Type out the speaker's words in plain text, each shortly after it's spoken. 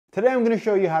Today I'm going to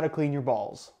show you how to clean your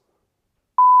balls.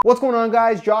 What's going on,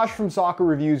 guys? Josh from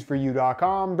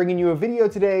soccerreviewsforyou.com bringing you a video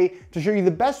today to show you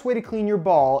the best way to clean your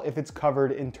ball if it's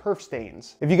covered in turf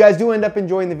stains. If you guys do end up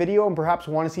enjoying the video and perhaps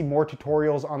want to see more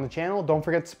tutorials on the channel, don't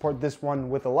forget to support this one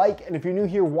with a like. And if you're new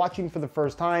here watching for the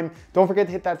first time, don't forget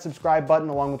to hit that subscribe button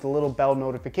along with the little bell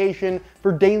notification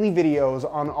for daily videos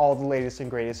on all the latest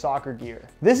and greatest soccer gear.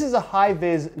 This is a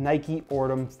high-vis Nike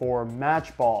Ortem 4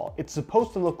 match ball. It's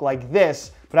supposed to look like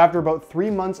this, but after about 3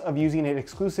 months of using it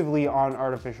exclusively on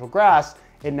artificial grass,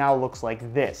 it now looks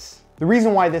like this. The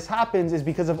reason why this happens is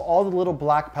because of all the little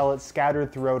black pellets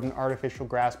scattered throughout an artificial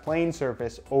grass playing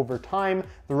surface. Over time,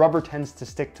 the rubber tends to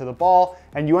stick to the ball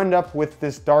and you end up with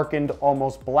this darkened,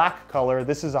 almost black color.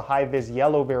 This is a high-vis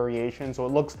yellow variation, so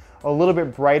it looks a little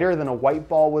bit brighter than a white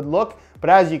ball would look.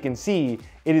 But as you can see,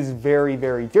 it is very,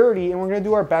 very dirty, and we're gonna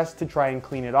do our best to try and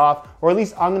clean it off, or at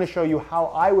least I'm gonna show you how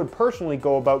I would personally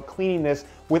go about cleaning this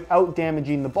without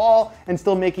damaging the ball and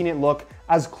still making it look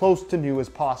as close to new as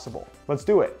possible. Let's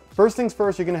do it. First things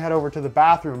first, you're gonna head over to the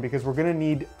bathroom because we're gonna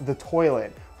need the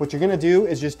toilet. What you're gonna do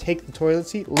is just take the toilet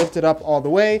seat, lift it up all the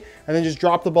way, and then just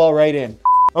drop the ball right in.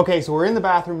 Okay, so we're in the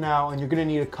bathroom now, and you're gonna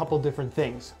need a couple different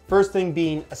things. First thing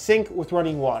being a sink with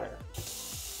running water.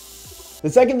 The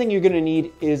second thing you're gonna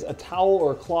need is a towel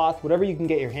or a cloth, whatever you can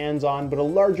get your hands on, but a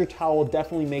larger towel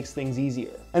definitely makes things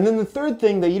easier. And then the third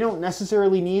thing that you don't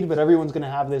necessarily need, but everyone's gonna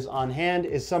have this on hand,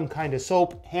 is some kind of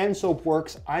soap. Hand soap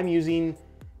works. I'm using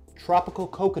Tropical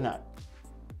Coconut.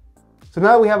 So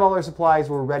now that we have all our supplies,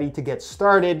 we're ready to get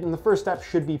started. And the first step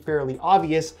should be fairly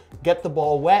obvious. Get the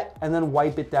ball wet and then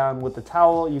wipe it down with the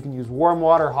towel. You can use warm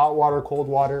water, hot water, cold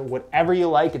water, whatever you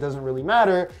like. It doesn't really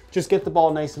matter. Just get the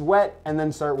ball nice and wet and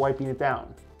then start wiping it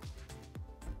down.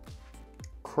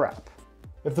 Crap.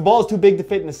 If the ball is too big to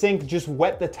fit in the sink, just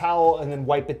wet the towel and then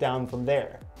wipe it down from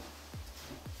there.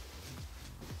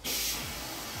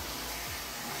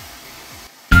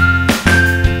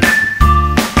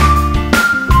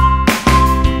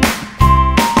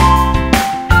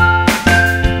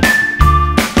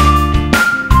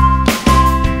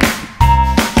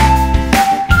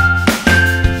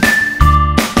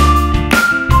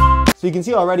 So you can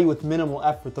see already with minimal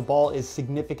effort, the ball is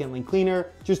significantly cleaner.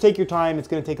 Just take your time. It's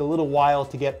gonna take a little while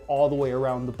to get all the way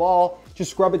around the ball. Just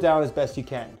scrub it down as best you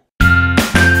can.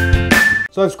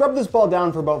 So I've scrubbed this ball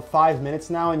down for about 5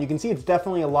 minutes now, and you can see it's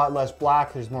definitely a lot less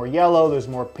black. There's more yellow, there's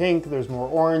more pink, there's more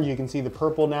orange. You can see the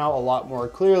purple now a lot more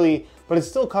clearly, but it's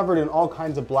still covered in all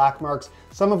kinds of black marks,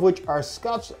 some of which are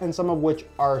scuffs and some of which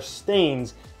are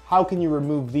stains. How can you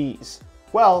remove these?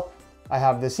 Well, I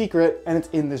have the secret, and it's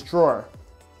in this drawer.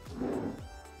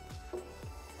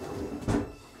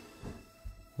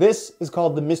 This is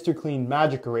called the Mr. Clean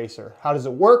Magic Eraser. How does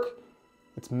it work?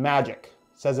 It's magic.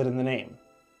 It says it in the name.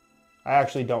 I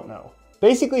actually don't know.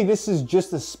 Basically, this is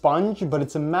just a sponge, but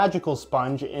it's a magical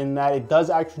sponge in that it does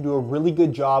actually do a really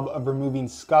good job of removing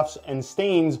scuffs and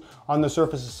stains on the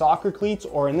surface of soccer cleats,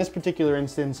 or in this particular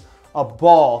instance, a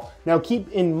ball. Now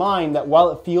keep in mind that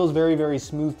while it feels very, very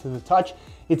smooth to the touch,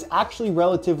 it's actually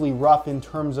relatively rough in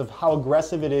terms of how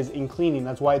aggressive it is in cleaning.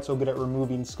 That's why it's so good at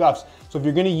removing scuffs. So if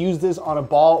you're gonna use this on a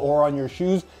ball or on your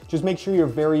shoes, just make sure you're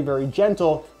very, very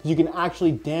gentle, because you can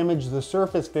actually damage the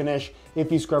surface finish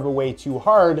if you scrub away too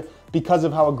hard because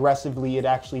of how aggressively it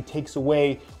actually takes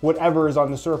away whatever is on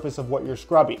the surface of what you're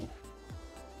scrubbing.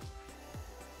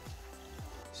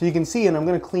 So you can see, and I'm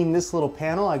gonna clean this little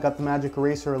panel. I got the magic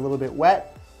eraser a little bit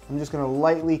wet. I'm just gonna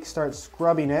lightly start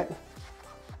scrubbing it.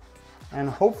 And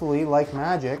hopefully, like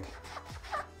magic,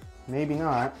 maybe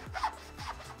not,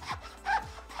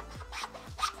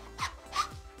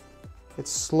 it's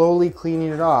slowly cleaning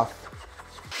it off.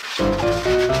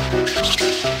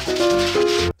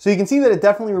 So you can see that it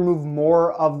definitely removed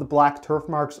more of the black turf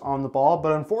marks on the ball,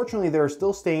 but unfortunately there are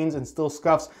still stains and still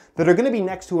scuffs that are going to be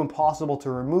next to impossible to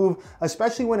remove,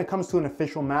 especially when it comes to an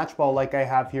official match ball like I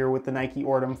have here with the Nike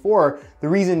Ortem 4. The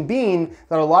reason being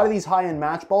that a lot of these high-end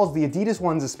match balls, the Adidas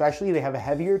ones especially, they have a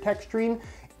heavier texturing.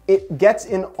 It gets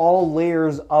in all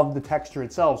layers of the texture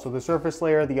itself. So the surface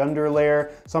layer, the under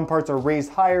layer, some parts are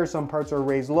raised higher, some parts are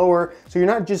raised lower. So you're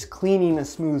not just cleaning a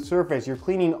smooth surface, you're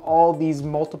cleaning all these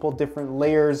multiple different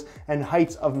layers and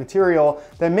heights of material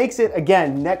that makes it,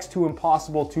 again, next to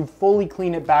impossible to fully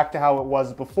clean it back to how it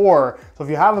was before. So if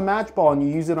you have a match ball and you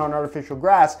use it on artificial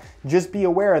grass, just be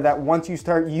aware that once you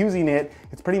start using it,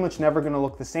 it's pretty much never gonna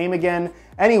look the same again.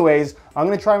 Anyways, I'm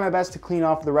gonna try my best to clean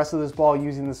off the rest of this ball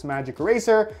using this magic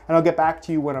eraser, and I'll get back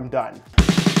to you when I'm done.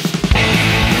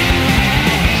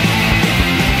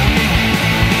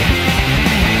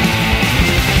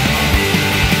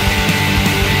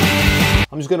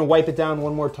 I'm just gonna wipe it down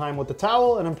one more time with the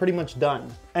towel and I'm pretty much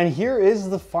done. And here is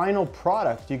the final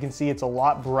product. You can see it's a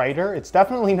lot brighter. It's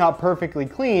definitely not perfectly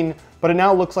clean, but it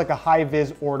now looks like a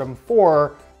high-vis Ortem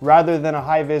 4 rather than a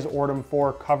high-vis Ortem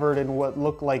 4 covered in what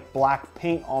looked like black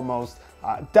paint almost.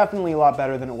 Definitely a lot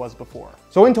better than it was before.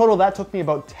 So in total, that took me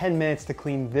about 10 minutes to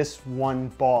clean this one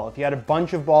ball. If you had a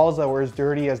bunch of balls that were as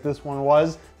dirty as this one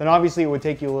was, then obviously it would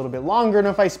take you a little bit longer. And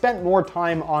if I spent more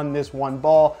time on this one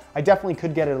ball, I definitely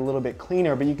could get it a little bit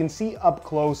cleaner. But you can see up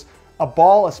close, a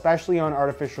ball, especially on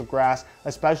artificial grass,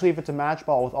 especially if it's a match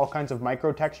ball with all kinds of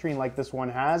micro texturing like this one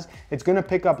has, it's gonna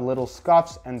pick up little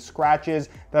scuffs and scratches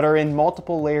that are in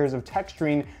multiple layers of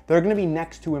texturing that are gonna be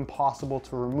next to impossible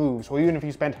to remove. So even if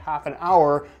you spent half an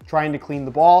hour trying to clean the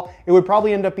ball, it would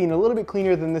probably end up being a little bit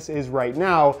cleaner than this is right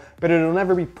now, but it'll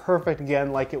never be perfect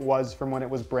again like it was from when it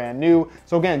was brand new.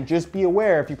 So again, just be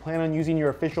aware if you plan on using your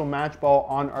official match ball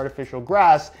on artificial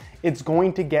grass, it's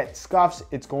going to get scuffs,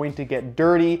 it's going to get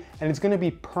dirty, and it's gonna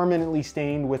be permanently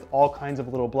stained with all kinds of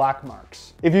little black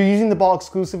marks. If you're using the ball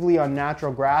exclusively on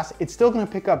natural grass, it's still gonna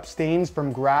pick up stains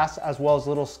from grass as well as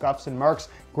little scuffs and marks.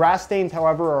 Grass stains,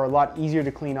 however, are a lot easier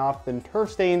to clean off than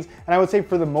turf stains, and I would say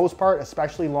for the most part,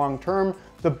 especially long term,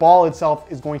 the ball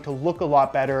itself is going to look a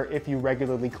lot better if you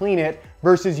regularly clean it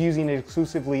versus using it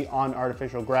exclusively on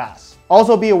artificial grass.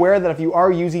 Also be aware that if you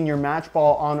are using your match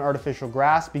ball on artificial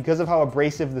grass, because of how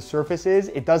abrasive the surface is,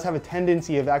 it does have a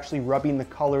tendency of actually rubbing the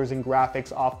colors and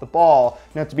graphics off the ball.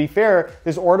 Now to be fair,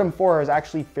 this Ortem 4 has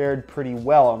actually fared pretty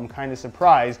well. I'm kind of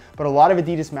surprised, but a lot of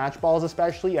Adidas match balls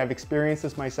especially, I've experienced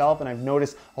this myself and I've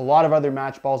noticed a lot of other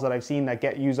match balls that I've seen that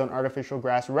get used on artificial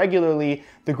grass regularly,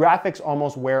 the graphics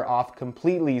almost wear off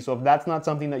completely. So if that's not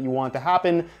something that you want to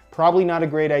happen, probably not a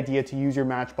great idea to use your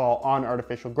match ball on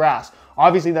artificial grass.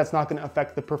 Obviously, that's not gonna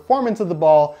affect the performance of the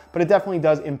ball, but it definitely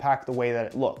does impact the way that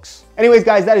it looks. Anyways,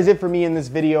 guys, that is it for me in this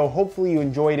video. Hopefully you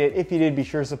enjoyed it. If you did, be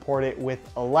sure to support it with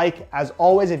a like. As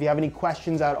always, if you have any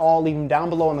questions at all, leave them down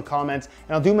below in the comments,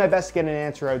 and I'll do my best to get an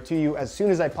answer out to you as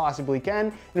soon as I possibly can.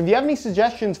 And if you have any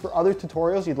suggestions for other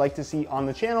tutorials you'd like to see on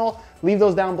the channel, leave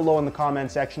those down below in the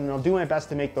comment section, and I'll do my best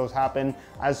to make those happen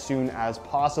as soon as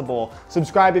possible.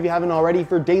 Subscribe if you haven't already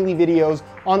for daily videos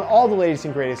on all the latest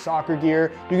and greatest soccer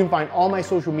gear. You can find all my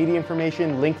social media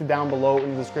information linked down below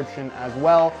in the description as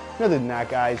well. And other than that,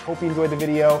 guys, hope you enjoyed the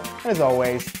video, and as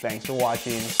always, thanks for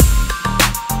watching.